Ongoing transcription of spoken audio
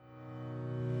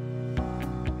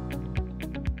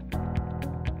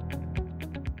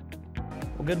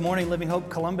Well, good morning, Living Hope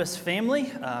Columbus family.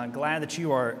 Glad that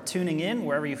you are tuning in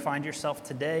wherever you find yourself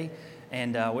today.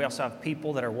 And we also have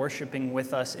people that are worshiping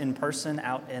with us in person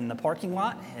out in the parking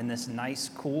lot in this nice,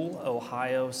 cool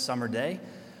Ohio summer day.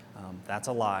 That's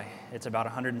a lie. It's about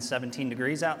 117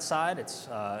 degrees outside. It's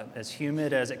as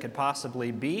humid as it could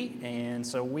possibly be. And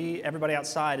so everybody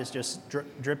outside is just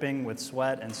dripping with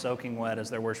sweat and soaking wet as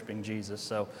they're worshiping Jesus.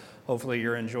 So hopefully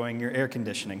you're enjoying your air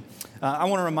conditioning. I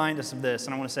want to remind us of this,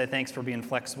 and I want to say thanks for being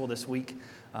flexible this week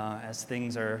as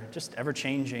things are just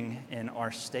ever-changing in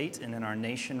our state and in our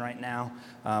nation right now.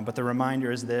 But the reminder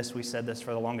is this, we said this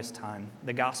for the longest time,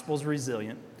 the gospel's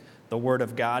resilient. The Word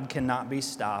of God cannot be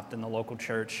stopped, and the local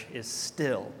church is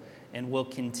still and will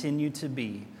continue to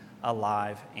be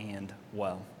alive and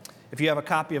well. If you have a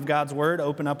copy of God's Word,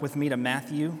 open up with me to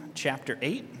Matthew chapter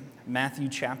 8. Matthew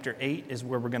chapter 8 is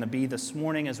where we're going to be this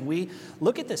morning as we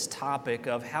look at this topic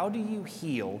of how do you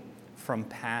heal from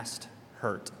past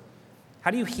hurt?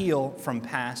 How do you heal from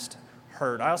past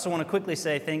hurt? I also want to quickly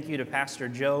say thank you to Pastor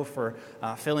Joe for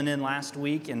filling in last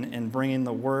week and bringing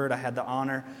the Word. I had the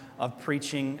honor of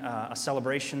preaching a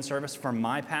celebration service for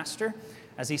my pastor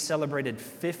as he celebrated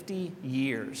 50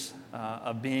 years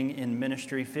of being in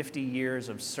ministry, 50 years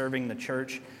of serving the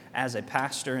church as a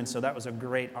pastor, and so that was a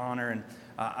great honor. And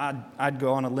I'd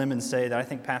go on a limb and say that I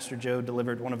think Pastor Joe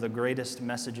delivered one of the greatest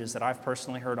messages that I've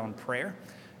personally heard on prayer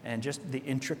and just the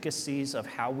intricacies of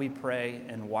how we pray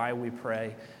and why we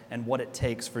pray and what it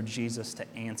takes for Jesus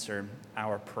to answer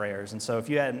our prayers. And so if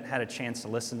you hadn't had a chance to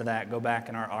listen to that, go back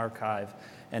in our archive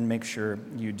and make sure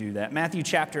you do that. Matthew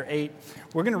chapter 8,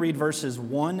 we're going to read verses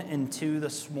 1 and 2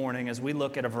 this morning as we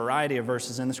look at a variety of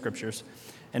verses in the Scriptures.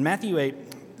 In Matthew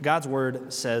 8, God's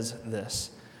Word says this: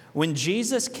 When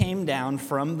Jesus came down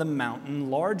from the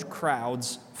mountain, large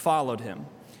crowds followed him.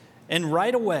 And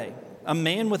right away, a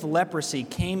man with leprosy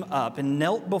came up and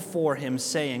knelt before him,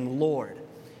 saying, Lord,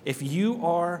 if you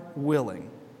are willing,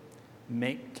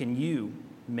 can you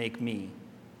make me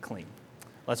clean?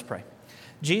 Let's pray.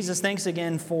 Jesus, thanks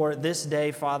again for this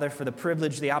day, Father, for the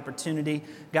privilege, the opportunity,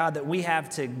 God, that we have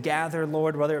to gather,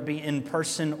 Lord, whether it be in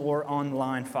person or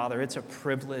online, Father. It's a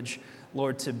privilege,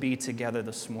 Lord, to be together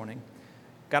this morning.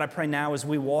 God, I pray now as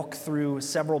we walk through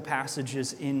several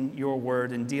passages in your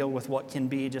word and deal with what can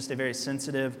be just a very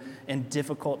sensitive and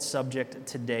difficult subject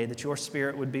today, that your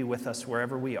Spirit would be with us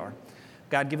wherever we are.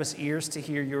 God, give us ears to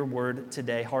hear your word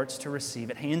today, hearts to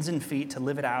receive it, hands and feet to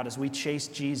live it out as we chase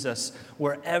Jesus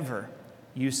wherever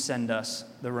you send us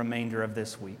the remainder of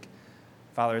this week.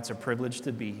 Father, it's a privilege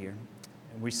to be here,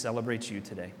 and we celebrate you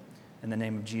today. In the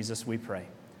name of Jesus, we pray.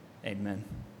 Amen.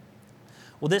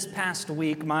 Well, this past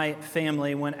week, my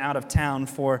family went out of town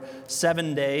for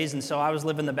 7 days, and so I was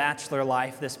living the bachelor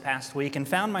life this past week and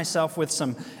found myself with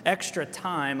some extra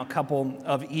time a couple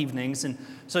of evenings. And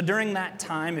so during that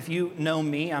time, if you know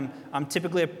me, I'm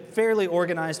typically a fairly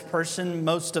organized person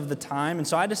most of the time, and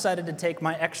so I decided to take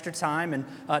my extra time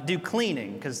and do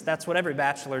cleaning, because that's what every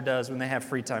bachelor does when they have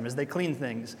free time, is they clean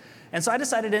things. And so I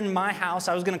decided in my house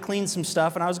I was going to clean some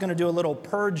stuff, and I was going to do a little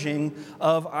purging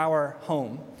of our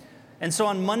home. And so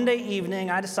on Monday evening,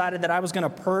 I decided that I was going to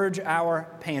purge our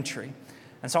pantry.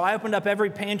 And so I opened up every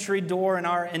pantry door in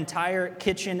our entire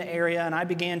kitchen area, and I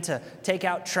began to take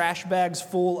out trash bags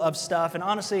full of stuff. And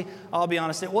honestly, I'll be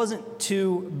honest, it wasn't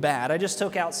too bad. I just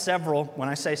took out several. When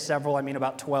I say several, I mean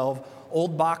about 12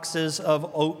 old boxes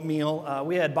of oatmeal.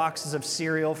 We had boxes of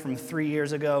cereal from 3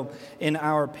 years ago in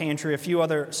our pantry, a few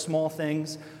other small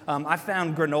things. I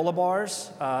found granola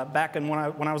bars back when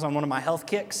I was on one of my health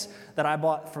kicks that I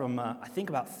bought from, I think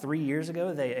about 3 years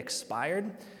ago. They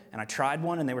expired, and I tried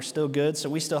one, and they were still good, so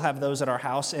we still have those at our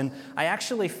house. And I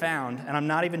actually found, and I'm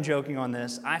not even joking on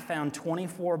this, I found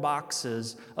 24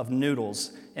 boxes of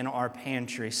noodles in our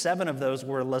pantry. 7 of those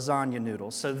were lasagna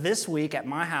noodles. So this week at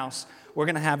my house, we're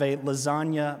going to have a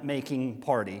lasagna making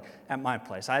party at my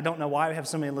place. I don't know why we have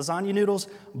so many lasagna noodles,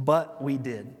 but we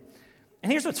did.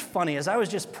 And here's what's funny, as I was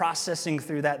just processing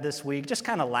through that this week, just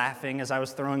kind of laughing as I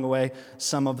was throwing away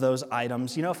some of those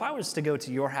items. You know, if I was to go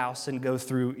to your house and go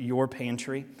through your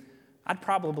pantry, I'd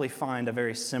probably find a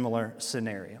very similar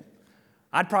scenario.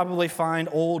 I'd probably find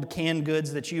old canned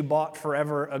goods that you bought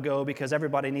forever ago because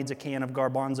everybody needs a can of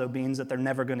garbanzo beans that they're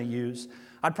never going to use.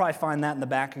 I'd probably find that in the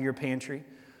back of your pantry.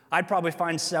 I'd probably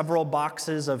find several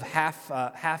boxes of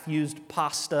half-used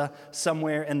pasta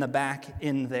somewhere in the back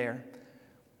in there.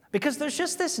 Because there's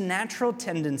just this natural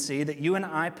tendency that you and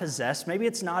I possess. Maybe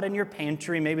it's not in your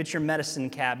pantry. Maybe it's your medicine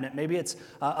cabinet. Maybe it's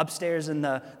upstairs in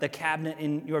the cabinet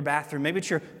in your bathroom. Maybe it's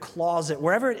your closet,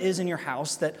 wherever it is in your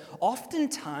house, that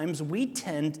oftentimes we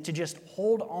tend to just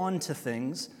hold on to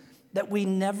things that we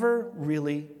never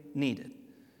really needed.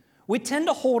 We tend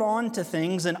to hold on to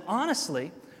things, and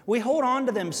honestly, we hold on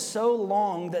to them so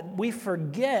long that we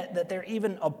forget that they're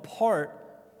even a part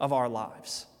of our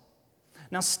lives.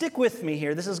 Now, stick with me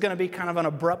here. This is going to be kind of an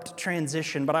abrupt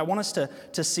transition, but I want us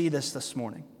to see this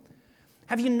morning.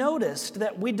 Have you noticed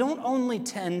that we don't only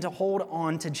tend to hold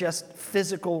on to just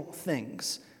physical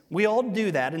things? We all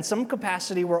do that. In some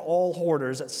capacity, we're all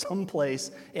hoarders at some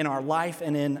place in our life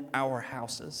and in our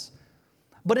houses.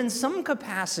 But in some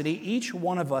capacity, each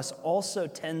one of us also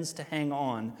tends to hang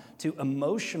on to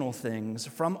emotional things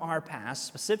from our past,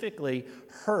 specifically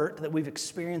hurt that we've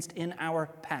experienced in our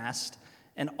past,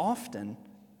 and often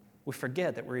we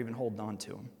forget that we're even holding on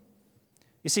to them.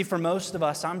 You see, for most of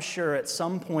us, I'm sure at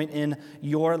some point in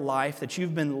your life that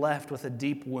you've been left with a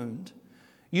deep wound.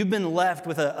 You've been left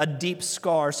with a deep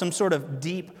scar, some sort of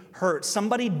deep hurt.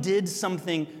 Somebody did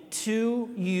something to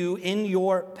you in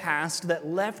your past that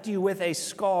left you with a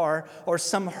scar or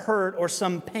some hurt or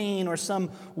some pain or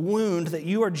some wound that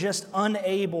you are just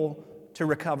unable to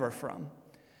recover from.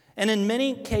 And in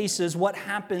many cases, what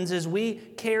happens is we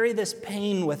carry this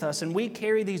pain with us and we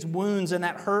carry these wounds and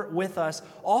that hurt with us,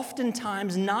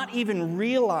 oftentimes not even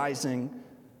realizing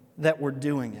that we're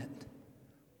doing it.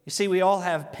 You see, we all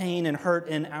have pain and hurt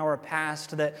in our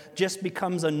past that just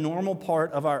becomes a normal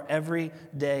part of our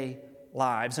everyday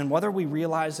lives. And whether we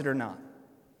realize it or not,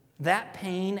 that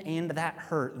pain and that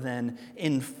hurt then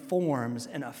informs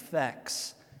and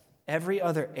affects every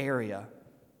other area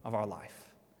of our life.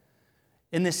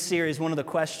 In this series, one of the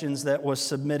questions that was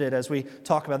submitted as we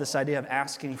talk about this idea of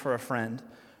asking for a friend,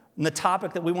 and the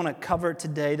topic that we want to cover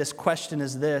today, this question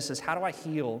is how do I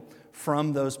heal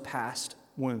from those past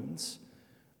wounds?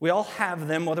 We all have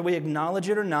them, whether we acknowledge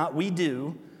it or not, we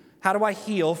do. How do I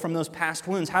heal from those past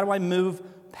wounds? How do I move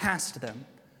past them?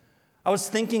 I was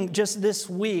thinking just this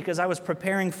week as I was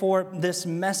preparing for this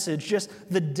message, just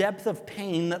the depth of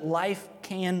pain that life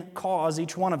can cause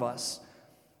each one of us.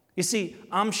 You see,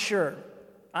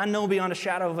 I know beyond a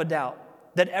shadow of a doubt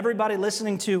that everybody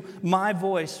listening to my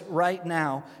voice right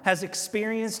now has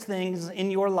experienced things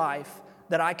in your life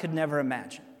that I could never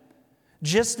imagine.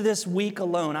 Just this week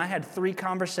alone, I had 3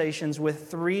 conversations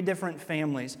with 3 different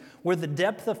families where the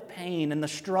depth of pain and the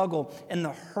struggle and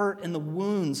the hurt and the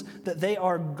wounds that they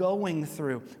are going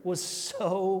through was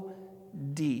so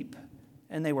deep,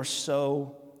 and they were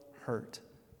so hurt.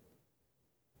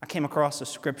 I came across a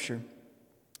scripture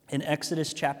in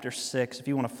Exodus chapter 6, if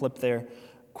you want to flip there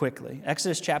quickly.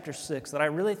 Exodus chapter 6 that I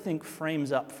really think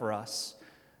frames up for us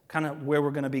kind of where we're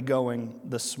going to be going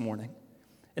this morning.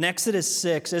 In Exodus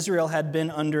 6, Israel had been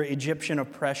under Egyptian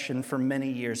oppression for many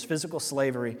years, physical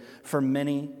slavery for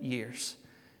many years.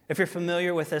 If you're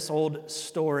familiar with this old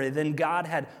story, then God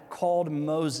had called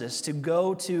Moses to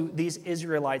go to these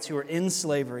Israelites who were in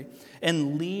slavery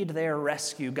and lead their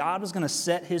rescue. God was going to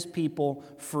set his people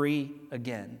free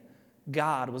again.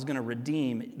 God was going to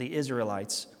redeem the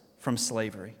Israelites from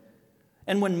slavery.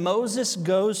 And when Moses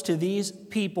goes to these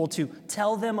people to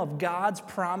tell them of God's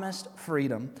promised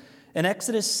freedom, in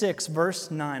Exodus 6, verse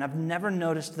 9, I've never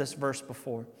noticed this verse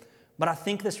before, but I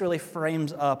think this really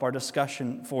frames up our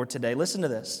discussion for today. Listen to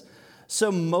this.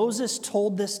 So Moses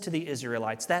told this to the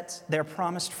Israelites. That's their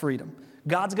promised freedom.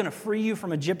 God's going to free you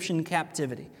from Egyptian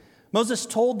captivity. Moses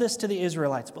told this to the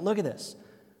Israelites, but look at this.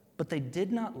 But they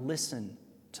did not listen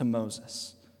to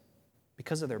Moses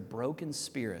because of their broken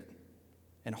spirit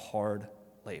and hard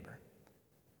labor.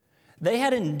 They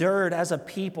had endured as a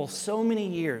people so many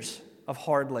years of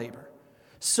hard labor,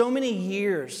 so many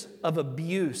years of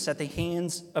abuse at the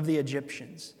hands of the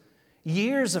Egyptians,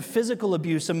 years of physical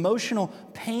abuse, emotional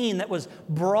pain that was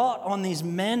brought on these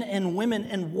men and women.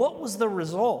 And what was the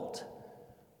result?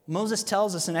 Moses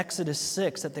tells us in Exodus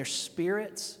 6 that their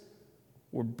spirits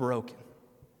were broken.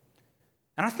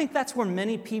 And I think that's where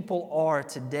many people are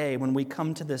today when we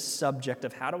come to this subject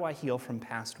of how do I heal from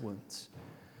past wounds.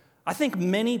 I think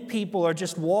many people are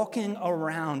just walking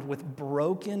around with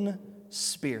broken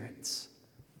spirits.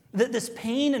 That this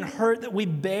pain and hurt that we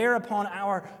bear upon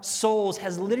our souls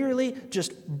has literally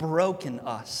just broken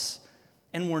us,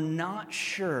 and we're not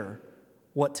sure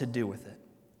what to do with it.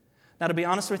 Now, to be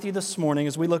honest with you this morning,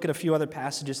 as we look at a few other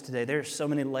passages today, there are so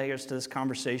many layers to this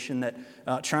conversation that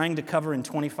trying to cover in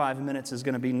 25 minutes is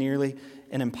going to be nearly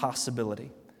an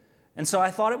impossibility. And so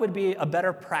I thought it would be a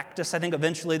better practice. I think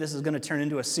eventually this is going to turn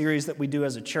into a series that we do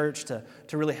as a church to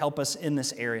really help us in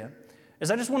this area. Is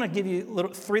I just want to give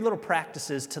you 3 little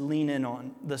practices to lean in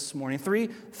on this morning.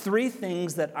 Three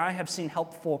things that I have seen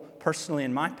helpful personally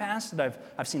in my past, that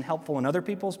I've seen helpful in other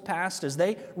people's past, as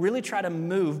they really try to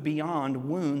move beyond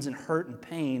wounds and hurt and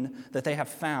pain that they have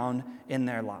found in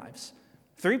their lives.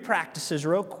 3 practices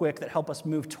real quick that help us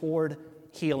move toward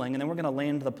healing, and then we're going to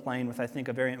land the plane with, I think,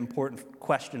 a very important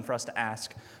question for us to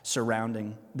ask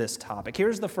surrounding this topic.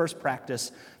 Here's the first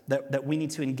practice that we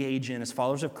need to engage in as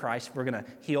followers of Christ if we're going to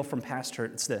heal from past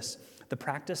hurt. It's this: the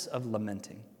practice of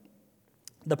lamenting.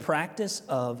 The practice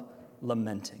of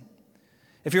lamenting.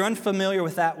 If you're unfamiliar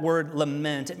with that word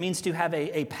lament, it means to have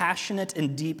a passionate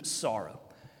and deep sorrow.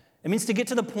 It means to get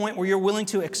to the point where you're willing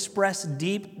to express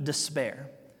deep despair.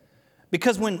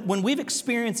 Because when we've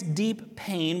experienced deep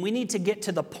pain, we need to get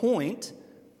to the point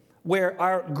where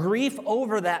our grief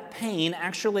over that pain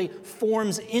actually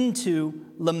forms into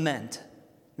lament.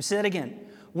 Let me say that again.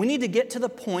 We need to get to the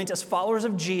point as followers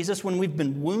of Jesus when we've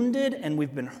been wounded and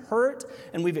we've been hurt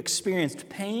and we've experienced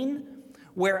pain,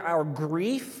 where our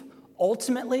grief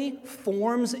ultimately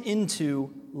forms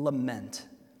into lament.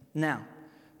 Now,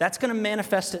 that's going to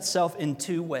manifest itself in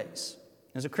two ways.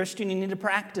 As a Christian, you need to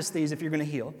practice these if you're going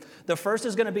to heal. The first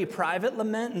is going to be private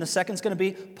lament, and the second is going to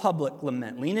be public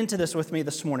lament. Lean into this with me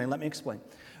this morning. Let me explain.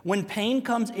 When pain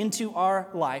comes into our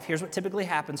life, here's what typically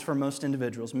happens for most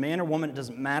individuals. Man or woman, it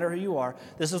doesn't matter who you are.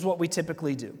 This is what we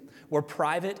typically do. We're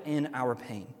private in our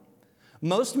pain.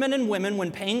 Most men and women,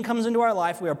 when pain comes into our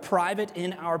life, we are private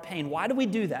in our pain. Why do we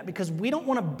do that? Because we don't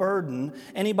want to burden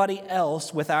anybody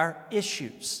else with our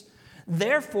issues.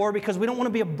 Therefore, because we don't want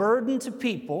to be a burden to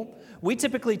people, we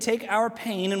typically take our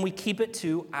pain and we keep it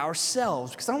to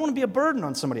ourselves, because I don't want to be a burden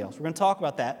on somebody else. We're going to talk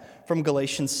about that from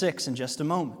Galatians 6 in just a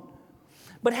moment.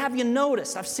 But have you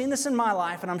noticed, I've seen this in my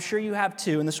life, and I'm sure you have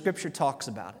too, and the scripture talks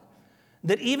about it,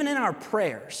 that even in our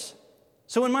prayers,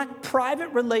 so in my private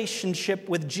relationship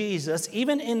with Jesus,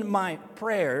 even in my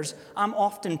prayers, I'm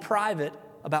often private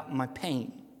about my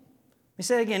pain. Let me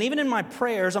say it again. Even in my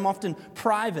prayers, I'm often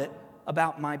private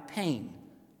about my pain.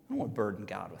 I don't want to burden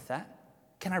God with that.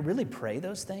 Can I really pray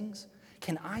those things?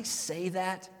 Can I say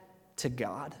that to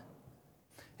God?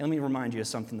 And let me remind you of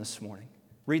something this morning.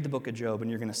 Read the book of Job and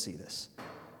you're going to see this.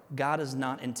 God is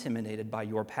not intimidated by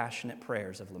your passionate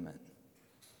prayers of lament.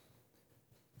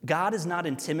 God is not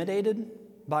intimidated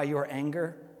by your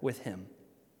anger with him.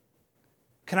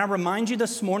 Can I remind you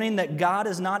this morning that God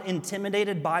is not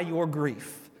intimidated by your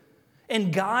grief,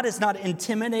 and God is not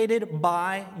intimidated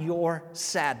by your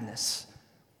sadness.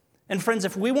 And friends,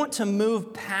 if we want to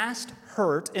move past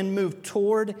hurt and move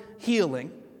toward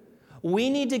healing, we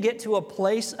need to get to a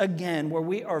place again where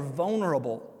we are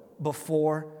vulnerable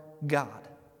before God.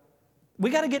 We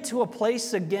got to get to a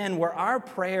place again where our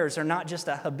prayers are not just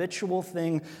a habitual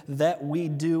thing that we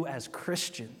do as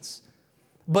Christians,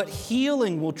 but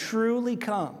healing will truly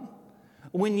come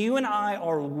when you and I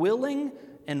are willing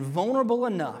and vulnerable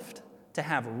enough to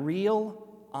have real,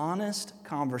 honest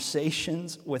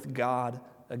conversations with God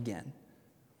again.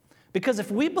 Because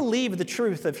if we believe the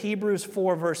truth of Hebrews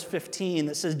 4 verse 15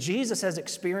 that says Jesus has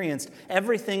experienced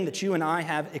everything that you and I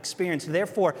have experienced,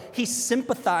 therefore he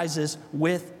sympathizes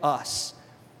with us.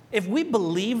 If we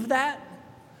believe that,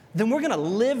 then we're going to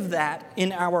live that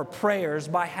in our prayers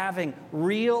by having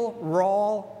real,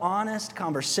 raw, honest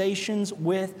conversations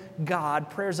with God,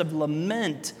 prayers of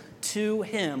lament to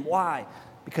him. Why?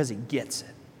 Because he gets it.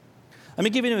 Let me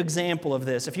give you an example of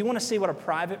this. If you want to see what a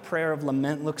private prayer of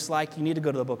lament looks like, you need to go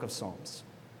to the book of Psalms.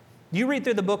 You read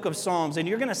through the book of Psalms, and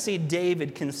you're going to see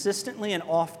David consistently and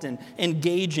often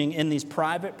engaging in these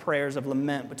private prayers of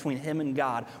lament between him and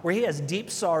God, where he has deep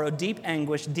sorrow, deep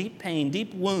anguish, deep pain,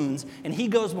 deep wounds, and he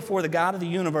goes before the God of the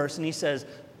universe, and he says,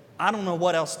 I don't know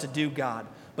what else to do, God,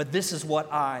 but this is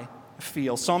what I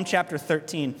feel. Psalm chapter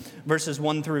 13, verses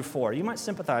 1 through 4. You might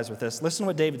sympathize with this. Listen to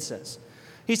what David says.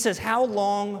 He says, how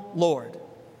long, Lord,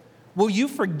 will you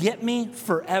forget me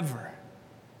forever?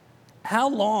 How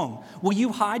long will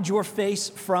you hide your face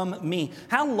from me?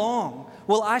 How long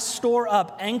will I store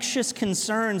up anxious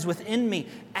concerns within me,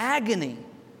 agony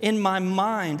in my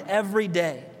mind every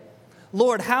day?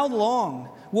 Lord, how long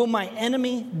will my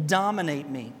enemy dominate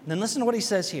me? Then listen to what he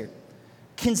says here.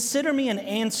 Consider me an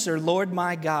answer, Lord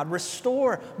my God.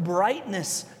 Restore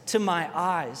brightness to my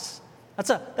eyes.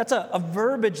 That's a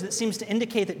verbiage that seems to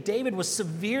indicate that David was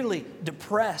severely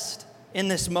depressed in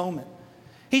this moment.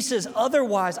 He says,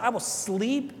 otherwise I will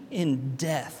sleep in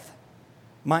death.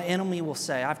 My enemy will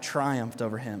say, I've triumphed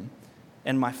over him,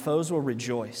 and my foes will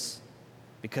rejoice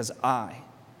because I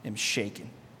am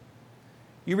shaken.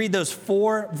 You read those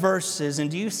 4 verses, and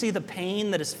do you see the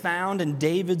pain that is found in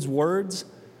David's words?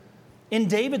 In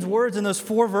David's words, in those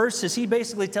 4 verses, he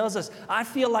basically tells us, I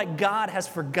feel like God has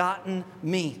forgotten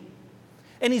me.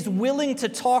 And he's willing to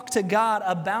talk to God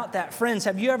about that. Friends,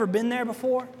 have you ever been there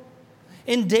before?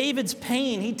 In David's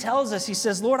pain, he tells us, he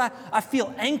says, Lord, I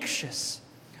feel anxious.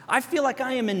 I feel like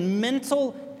I am in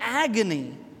mental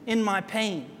agony in my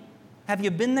pain. Have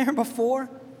you been there before?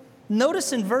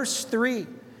 Notice in verse 3,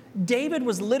 David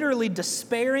was literally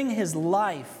despairing his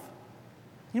life.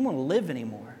 He didn't want to live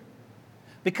anymore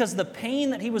because the pain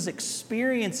that he was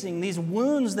experiencing, these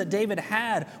wounds that David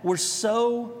had, were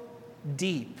so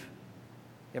deep.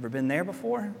 You ever been there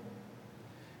before?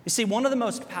 You see, one of the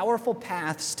most powerful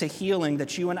paths to healing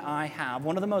that you and I have,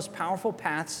 one of the most powerful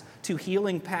paths to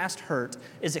healing past hurt,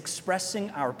 is expressing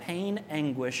our pain,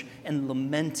 anguish, and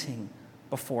lamenting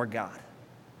before God.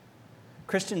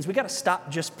 Christians, we got to stop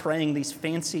just praying these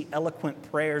fancy, eloquent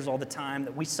prayers all the time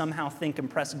that we somehow think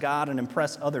impress God and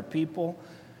impress other people.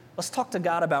 Let's talk to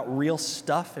God about real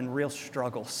stuff and real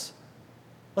struggles.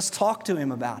 Let's talk to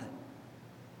Him about it.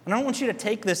 And I don't want you to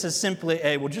take this as simply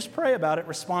a, well, just pray about it,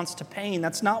 response to pain.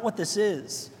 That's not what this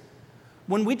is.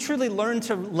 When we truly learn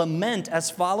to lament as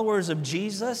followers of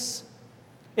Jesus,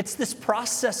 it's this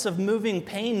process of moving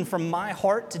pain from my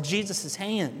heart to Jesus'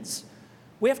 hands.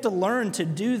 We have to learn to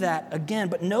do that again.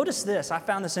 But notice this. I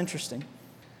found this interesting.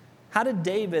 How did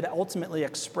David ultimately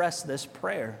express this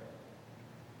prayer?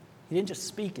 He didn't just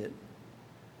speak it.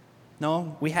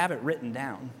 No, we have it written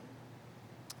down.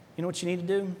 You know what you need to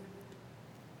do?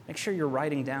 Make sure you're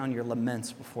writing down your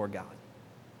laments before God.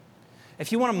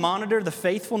 If you want to monitor the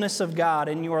faithfulness of God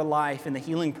in your life and the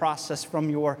healing process from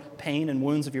your pain and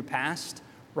wounds of your past,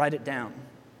 write it down.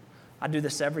 I do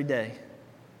this every day.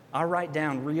 I write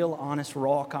down real, honest,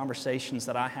 raw conversations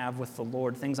that I have with the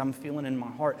Lord, things I'm feeling in my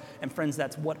heart. And friends,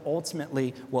 that's what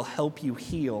ultimately will help you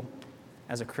heal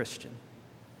as a Christian.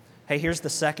 Hey, here's the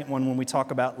second one when we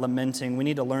talk about lamenting. We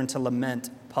need to learn to lament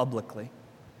publicly.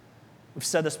 We've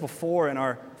said this before in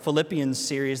our Philippians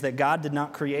series that God did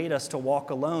not create us to walk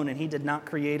alone, and He did not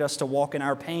create us to walk in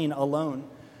our pain alone.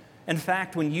 In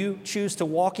fact, when you choose to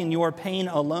walk in your pain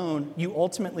alone, you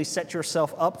ultimately set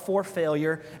yourself up for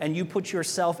failure and you put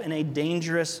yourself in a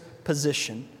dangerous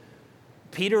position.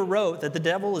 Peter wrote that the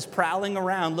devil is prowling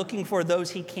around looking for those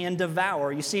he can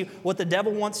devour. You see, what the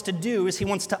devil wants to do is he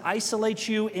wants to isolate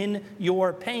you in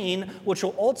your pain, which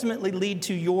will ultimately lead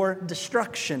to your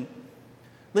destruction.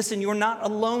 Listen, you're not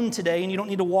alone today, and you don't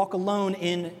need to walk alone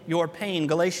in your pain.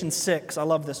 Galatians 6, I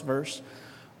love this verse.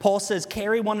 Paul says,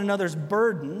 carry one another's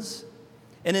burdens,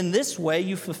 and in this way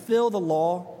you fulfill the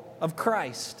law of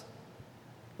Christ.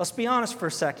 Let's be honest for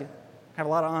a second. I have a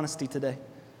lot of honesty today.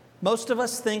 Most of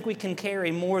us think we can carry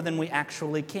more than we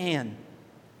actually can.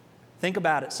 Think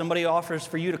about it. Somebody offers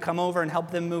for you to come over and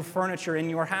help them move furniture in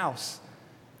your house.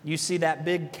 You see that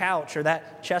big couch or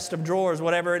that chest of drawers,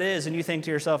 whatever it is, and you think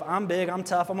to yourself, I'm big, I'm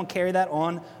tough, I'm going to carry that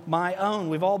on my own.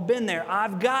 We've all been there.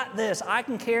 I've got this. I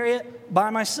can carry it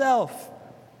by myself.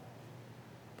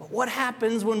 But what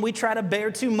happens when we try to bear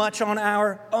too much on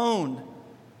our own?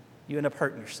 You end up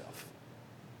hurting yourself.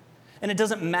 And it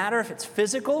doesn't matter if it's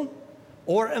physical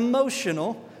or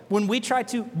emotional. When we try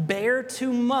to bear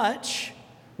too much,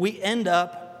 we end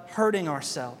up hurting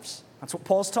ourselves. That's what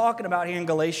Paul's talking about here in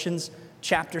Galatians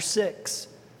chapter 6.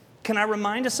 Can I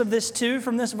remind us of this too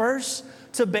from this verse?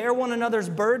 To bear one another's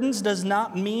burdens does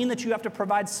not mean that you have to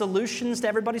provide solutions to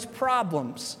everybody's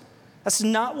problems. That's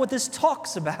not what this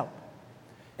talks about.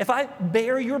 If I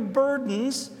bear your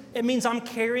burdens, it means I'm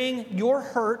carrying your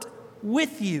hurt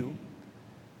with you.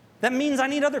 That means I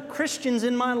need other Christians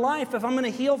in my life if I'm going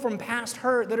to heal from past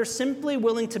hurt that are simply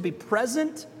willing to be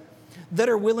present, that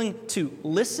are willing to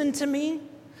listen to me,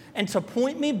 and to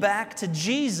point me back to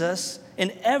Jesus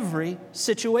in every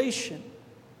situation.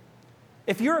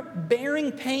 If you're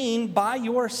bearing pain by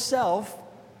yourself,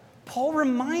 Paul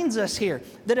reminds us here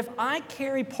that if I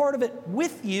carry part of it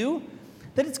with you,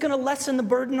 that it's going to lessen the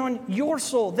burden on your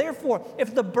soul. Therefore,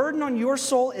 if the burden on your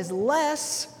soul is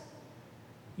less,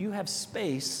 you have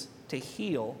space to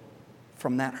heal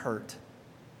from that hurt.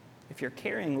 If you're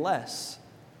carrying less,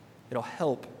 it'll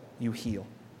help you heal.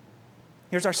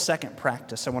 Here's our second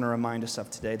practice I want to remind us of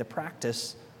today, the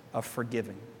practice of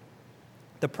forgiving.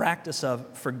 The practice of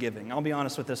forgiving. I'll be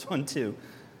honest with this one too.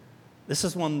 This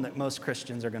is one that most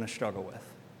Christians are going to struggle with.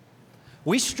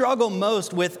 We struggle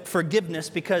most with forgiveness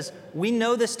because we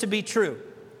know this to be true.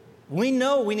 We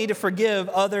know we need to forgive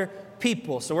other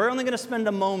people. So we're only going to spend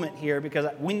a moment here because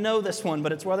we know this one,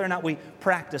 but it's whether or not we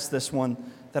practice this one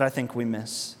that I think we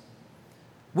miss.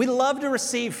 We love to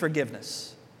receive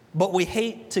forgiveness, but we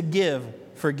hate to give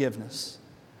forgiveness.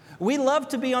 We love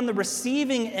to be on the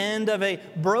receiving end of a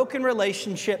broken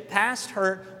relationship, past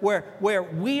hurt, where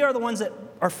we are the ones that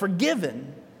are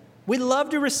forgiven. We love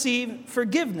to receive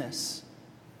forgiveness.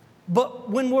 But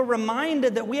when we're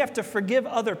reminded that we have to forgive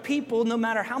other people, no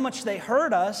matter how much they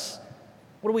hurt us,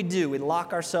 what do? We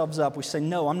lock ourselves up. We say,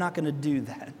 no, I'm not going to do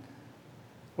that.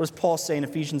 What does Paul say in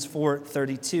Ephesians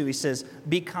 4:32? He says,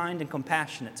 be kind and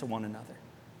compassionate to one another.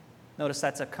 Notice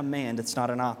that's a command, it's not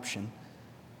an option.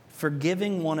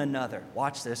 Forgiving one another.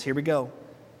 Watch this, here we go.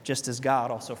 Just as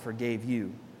God also forgave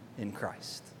you in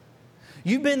Christ.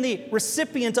 You've been the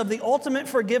recipient of the ultimate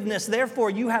forgiveness.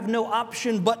 Therefore, you have no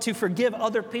option but to forgive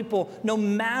other people, no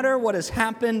matter what has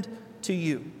happened to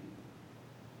you.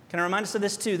 Can I remind us of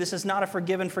this too? This is not a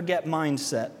forgive and forget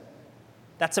mindset.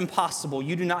 That's impossible.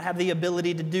 You do not have the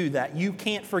ability to do that. You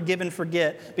can't forgive and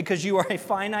forget because you are a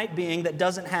finite being that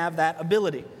doesn't have that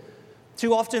ability.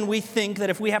 Too often we think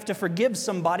that if we have to forgive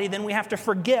somebody, then we have to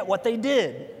forget what they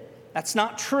did. That's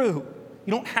not true.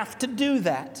 You don't have to do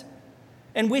that.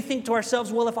 And we think to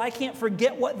ourselves, well, if I can't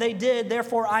forget what they did,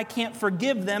 therefore I can't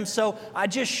forgive them, so I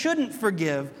just shouldn't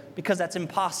forgive because that's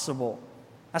impossible.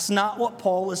 That's not what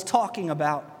Paul is talking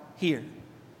about here.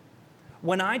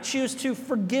 When I choose to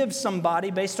forgive somebody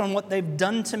based on what they've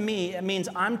done to me, it means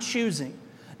I'm choosing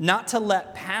not to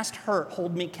let past hurt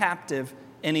hold me captive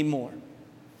anymore.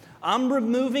 I'm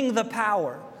removing the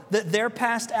power that their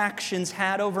past actions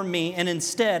had over me, and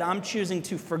instead I'm choosing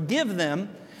to forgive them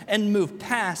and move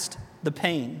past the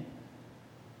pain.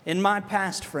 In my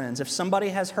past, friends, if somebody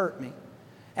has hurt me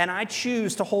and I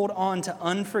choose to hold on to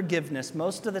unforgiveness,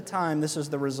 most of the time this is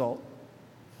the result.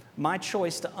 My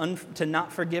choice to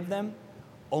not forgive them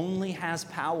only has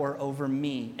power over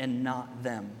me and not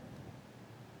them.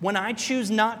 When I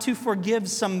choose not to forgive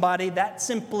somebody, that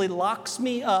simply locks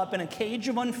me up in a cage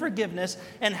of unforgiveness,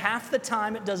 and half the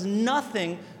time it does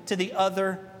nothing to the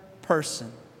other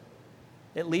person.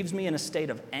 It leaves me in a state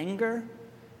of anger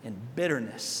and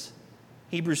bitterness.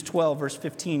 Hebrews 12, verse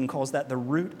 15 calls that the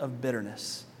root of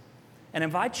bitterness. And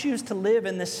if I choose to live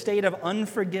in this state of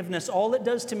unforgiveness, all it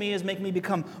does to me is make me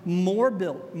become more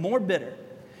bitter.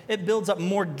 It builds up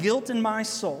more guilt in my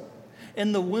soul.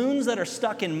 And the wounds that are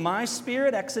stuck in my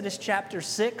spirit, Exodus chapter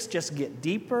 6, just get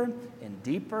deeper and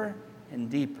deeper and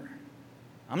deeper.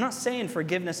 I'm not saying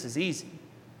forgiveness is easy.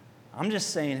 I'm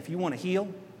just saying if you want to heal,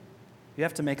 you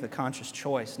have to make the conscious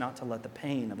choice not to let the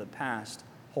pain of the past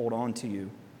hold on to you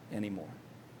anymore.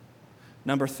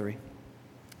 Number 3,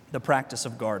 the practice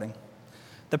of guarding.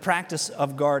 The practice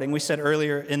of guarding. We said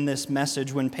earlier in this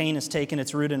message, when pain has taken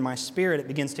its root in my spirit, it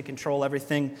begins to control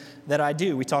everything that I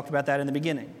do. We talked about that in the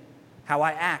beginning. How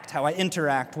I act, how I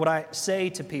interact, what I say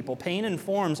to people. Pain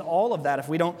informs all of that if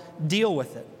we don't deal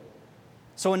with it.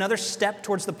 So another step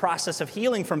towards the process of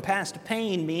healing from past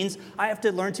pain means I have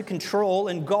to learn to control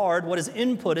and guard what is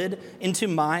inputted into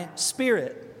my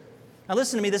spirit. Now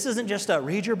listen to me, this isn't just a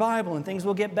read your Bible and things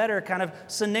will get better kind of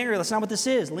scenario. That's not what this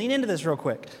is. Lean into this real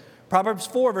quick. Proverbs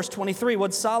 4, verse 23,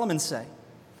 what does Solomon say?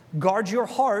 Guard your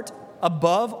heart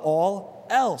above all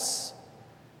else.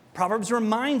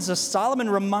 Solomon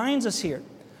reminds us here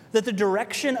that the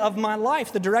direction of my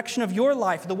life, the direction of your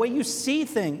life, the way you see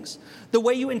things, the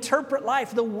way you interpret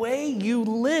life, the way you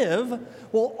live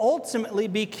will ultimately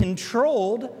be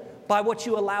controlled by what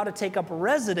you allow to take up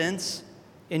residence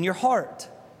in your heart.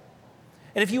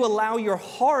 And if you allow your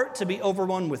heart to be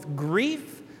overrun with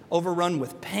grief, overrun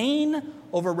with pain,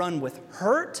 overrun with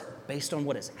hurt based on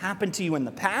what has happened to you in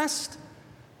the past,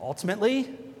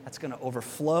 ultimately, that's going to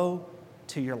overflow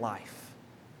to your life.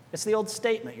 It's the old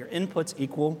statement, your inputs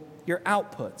equal your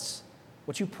outputs.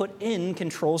 What you put in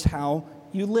controls how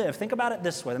you live. Think about it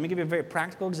this way. Let me give you a very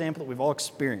practical example that we've all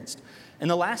experienced. In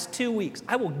the last 2 weeks,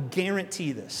 I will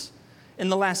guarantee this, in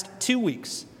the last 2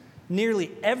 weeks,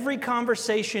 nearly every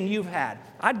conversation you've had,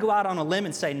 I'd go out on a limb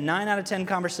and say 9 out of 10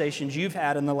 conversations you've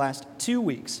had in the last 2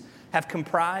 weeks have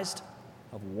comprised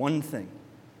of one thing.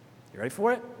 You ready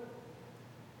for it?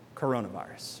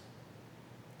 Coronavirus.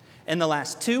 In the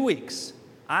last 2 weeks,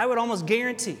 I would almost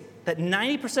guarantee that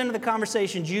 90% of the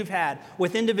conversations you've had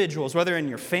with individuals, whether in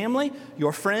your family,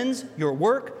 your friends, your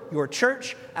work, your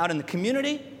church, out in the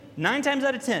community, 9 times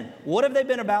out of 10, what have they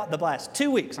been about the last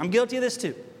 2 weeks? I'm guilty of this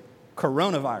too.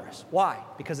 Coronavirus. Why?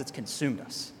 Because it's consumed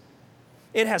us.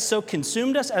 It has so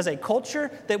consumed us as a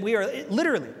culture that we are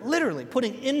literally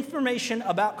putting information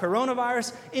about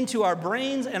coronavirus into our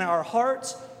brains and our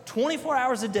hearts 24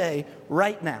 hours a day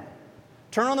right now.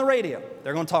 Turn on the radio.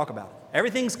 They're going to talk about it.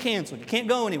 Everything's canceled. You can't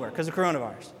go anywhere because of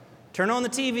coronavirus. Turn on the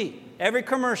TV. Every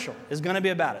commercial is going to be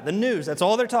about it. The news, that's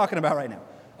all they're talking about right now.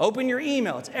 Open your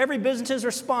email. It's every business's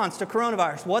response to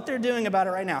coronavirus, what they're doing about it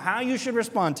right now, how you should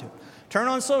respond to it. Turn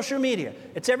on social media.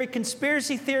 It's every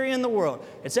conspiracy theory in the world.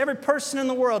 It's every person in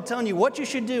the world telling you what you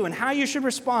should do and how you should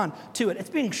respond to it. It's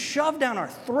being shoved down our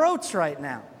throats right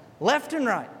now, left and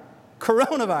right.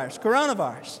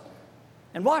 Coronavirus.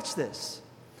 And watch this.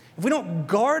 If we don't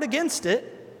guard against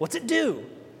it, what's it do?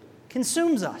 It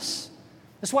consumes us.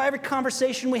 That's why every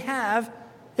conversation we have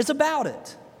is about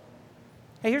it.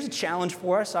 Hey, here's a challenge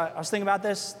for us. I was thinking about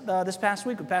this this past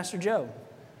week with Pastor Joe.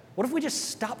 What if we just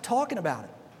stopped talking about it?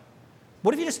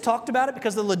 What if you just talked about it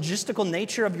because of the logistical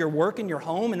nature of your work and your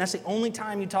home, and that's the only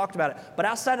time you talked about it? But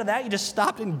outside of that, you just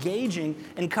stopped engaging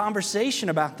in conversation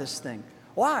about this thing.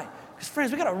 Why? Because,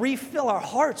 friends, we got to refill our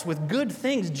hearts with good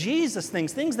things, Jesus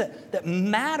things, things that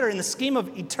matter in the scheme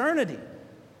of eternity.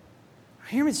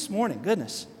 Hear me this morning,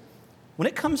 goodness. When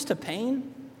it comes to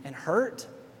pain and hurt,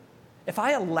 if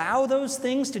I allow those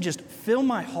things to just fill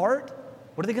my heart,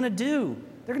 what are they going to do?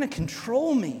 They're going to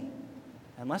control me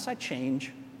unless I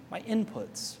change my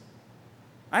inputs.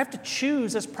 I have to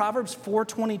choose, as Proverbs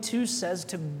 4:22 says,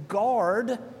 to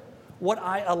guard what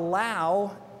I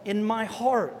allow in my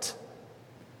heart.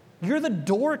 You're the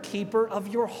doorkeeper of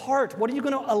your heart. What are you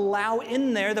going to allow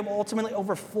in there that will ultimately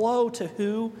overflow to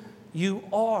who you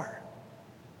are?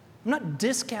 I'm not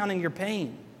discounting your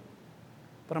pain,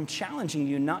 but I'm challenging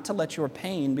you not to let your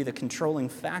pain be the controlling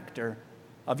factor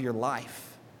of your life.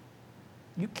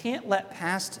 You can't let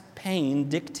past pain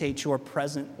dictate your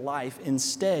present life.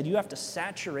 Instead, you have to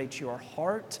saturate your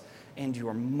heart and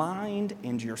your mind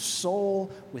and your soul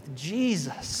with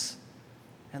Jesus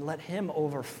and let Him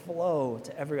overflow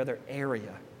to every other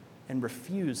area and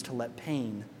refuse to let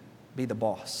pain be the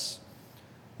boss.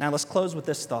 Now, let's close with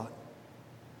this thought.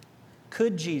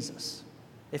 Could Jesus,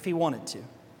 if He wanted to,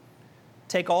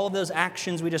 take all of those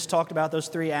actions we just talked about, those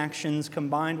 3 actions,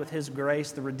 combined with His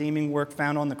grace, the redeeming work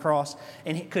found on the cross,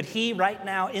 and could He right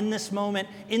now, in this moment,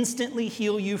 instantly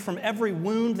heal you from every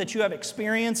wound that you have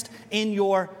experienced in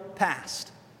your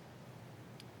past?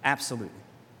 Absolutely.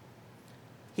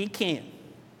 He can.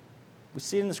 We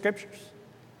see it in the Scriptures.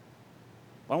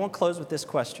 But I want to close with this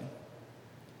question.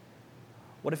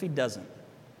 What if He doesn't?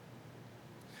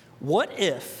 What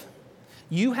if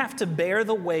you have to bear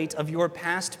the weight of your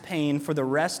past pain for the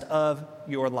rest of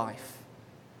your life?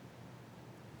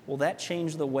 Will that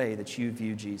change the way that you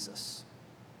view Jesus?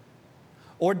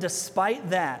 Or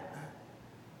despite that,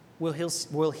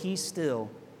 will He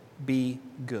still be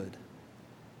good?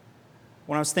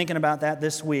 When I was thinking about that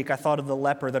this week, I thought of the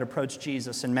leper that approached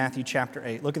Jesus in Matthew chapter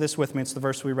 8. Look at this with me. It's the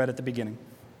verse we read at the beginning.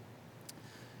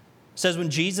 It says, when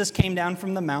Jesus came down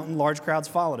from the mountain, large crowds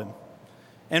followed Him.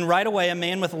 And right away, a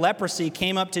man with leprosy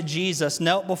came up to Jesus,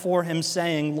 knelt before Him,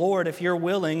 saying, Lord, if you're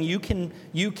willing, you can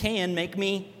make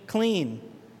me clean.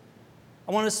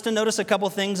 I want us to notice a couple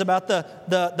things about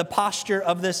the posture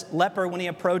of this leper when he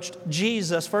approached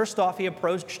Jesus. First off, he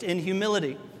approached in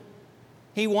humility.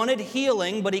 He wanted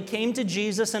healing, but he came to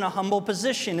Jesus in a humble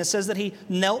position. It says that he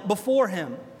knelt before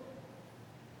Him.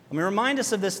 Let me remind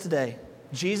us of this today.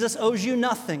 Jesus owes you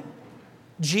nothing.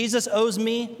 Jesus owes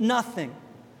me nothing.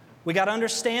 We got to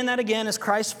understand that again as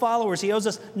Christ's followers. He owes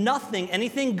us nothing.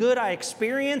 Anything good I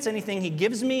experience, anything He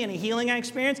gives me, any healing I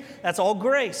experience, that's all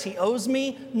grace. He owes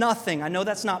me nothing. I know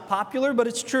that's not popular, but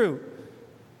it's true.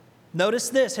 Notice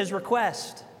this, His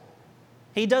request.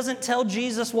 He doesn't tell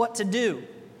Jesus what to do.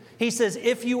 He says,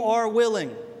 if you are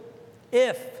willing,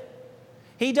 if.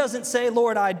 He doesn't say,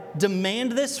 Lord, I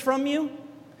demand this from you.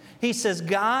 He says,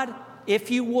 God,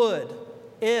 if you would,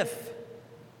 if.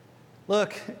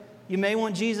 Look, you may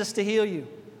want Jesus to heal you,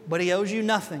 but He owes you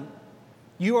nothing.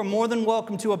 You are more than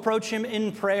welcome to approach Him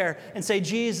in prayer and say,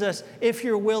 Jesus, if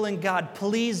you're willing, God,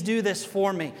 please do this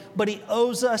for me. But He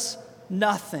owes us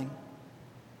nothing.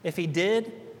 If He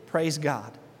did, praise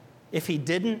God. If He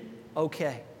didn't,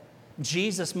 okay.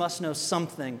 Jesus must know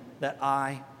something that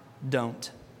I don't.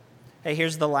 Hey,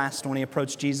 here's the last one. He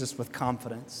approached Jesus with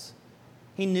confidence.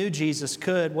 He knew Jesus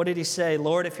could. What did He say?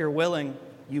 Lord, if you're willing,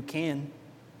 you can.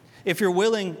 If you're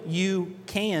willing, you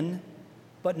can.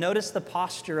 But notice the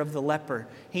posture of the leper.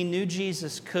 He knew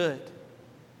Jesus could,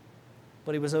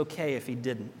 but he was okay if He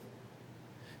didn't.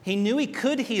 He knew He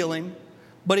could heal him,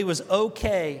 but he was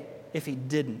okay if He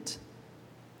didn't.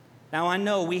 Now, I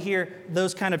know we hear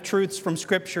those kind of truths from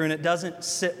Scripture, and it doesn't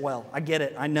sit well. I get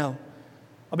it. I know.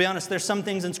 I'll be honest, there's some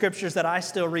things in Scriptures that I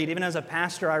still read. Even as a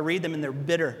pastor, I read them, and they're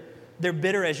bitter. They're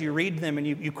bitter as you read them, and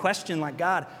you question, like,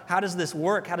 God, how does this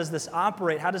work? How does this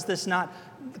operate? How does this not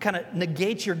kind of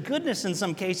negate your goodness in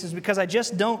some cases? Because I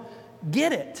just don't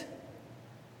get it.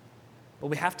 But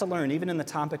we have to learn, even in the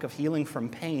topic of healing from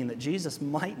pain, that Jesus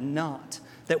might not,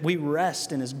 that we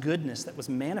rest in His goodness that was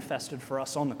manifested for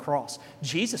us on the cross.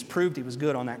 Jesus proved He was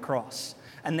good on that cross,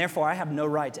 and therefore I have no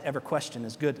right to ever question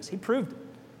His goodness. He proved it.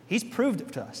 He's proved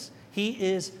it to us. He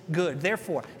is good.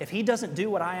 Therefore, if He doesn't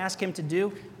do what I ask Him to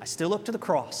do, I still look to the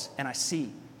cross and I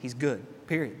see He's good,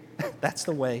 period. That's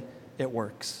the way it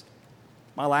works.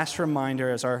 My last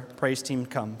reminder as our praise team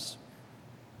comes.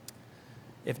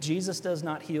 If Jesus does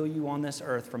not heal you on this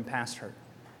earth from past hurt,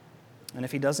 and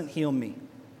if He doesn't heal me,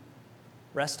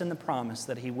 Rest in the promise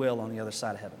that he will on the other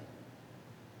side of heaven.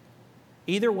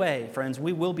 Either way, friends,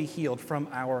 we will be healed from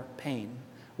our pain.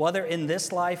 Whether in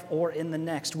this life or in the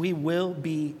next, we will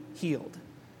be healed.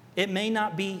 It may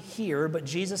not be here, but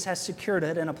Jesus has secured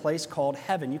it in a place called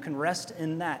heaven. You can rest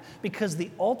in that because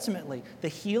ultimately, the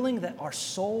healing that our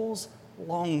souls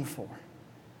long for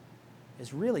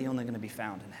is really only going to be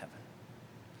found in heaven.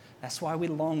 That's why we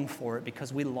long for it,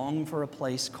 because we long for a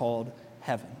place called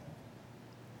heaven.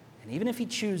 And even if he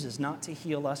chooses not to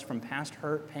heal us from past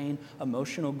hurt, pain,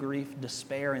 emotional grief,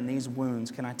 despair, and these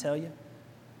wounds, can I tell you?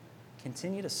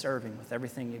 Continue to serve him with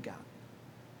everything you got.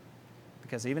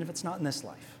 Because even if it's not in this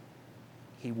life,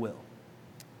 he will.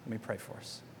 Let me pray for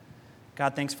us.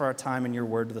 God, thanks for our time in your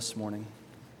word this morning.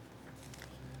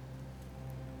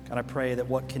 God, I pray that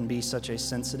what can be such a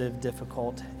sensitive,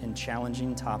 difficult, and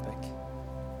challenging topic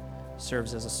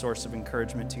serves as a source of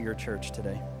encouragement to your church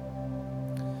today.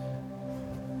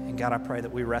 And God, I pray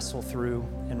that we wrestle through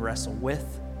and wrestle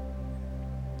with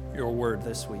your word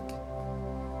this week.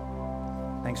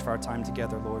 Thanks for our time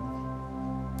together, Lord.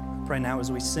 I pray now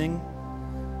as we sing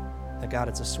that, God,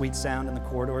 it's a sweet sound in the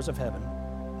corridors of heaven.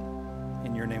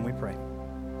 In your name we pray.